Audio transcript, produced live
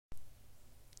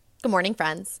Good morning,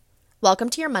 friends.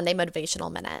 Welcome to your Monday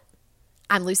Motivational Minute.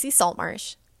 I'm Lucy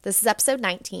Saltmarsh. This is episode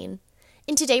 19,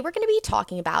 and today we're going to be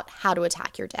talking about how to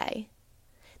attack your day.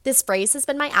 This phrase has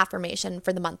been my affirmation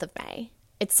for the month of May.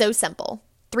 It's so simple.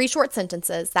 3 short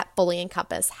sentences that fully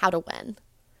encompass how to win.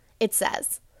 It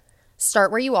says, start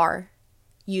where you are,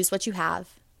 use what you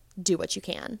have, do what you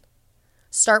can.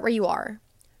 Start where you are.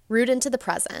 Root into the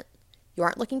present. You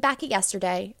aren't looking back at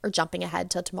yesterday or jumping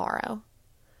ahead till tomorrow.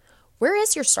 Where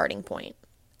is your starting point?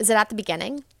 Is it at the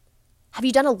beginning? Have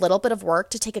you done a little bit of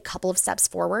work to take a couple of steps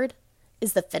forward?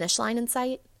 Is the finish line in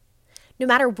sight? No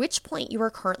matter which point you are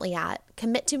currently at,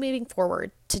 commit to moving forward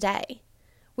today.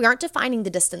 We aren't defining the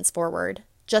distance forward,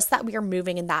 just that we are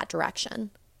moving in that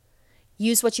direction.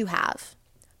 Use what you have.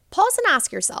 Pause and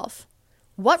ask yourself,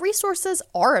 what resources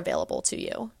are available to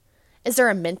you? Is there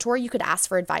a mentor you could ask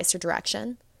for advice or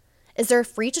direction? Is there a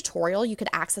free tutorial you could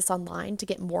access online to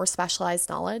get more specialized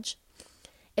knowledge?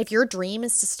 If your dream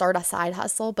is to start a side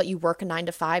hustle, but you work a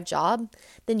 9-to-5 job,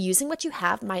 then using what you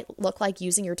have might look like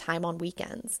using your time on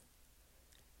weekends.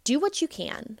 Do what you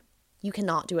can. You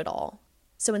cannot do it all.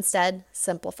 So instead,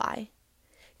 simplify.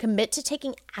 Commit to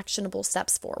taking actionable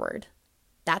steps forward.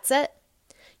 That's it.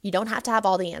 You don't have to have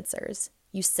all the answers.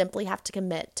 You simply have to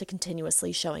commit to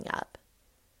continuously showing up.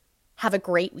 Have a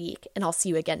great week, and I'll see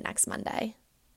you again next Monday.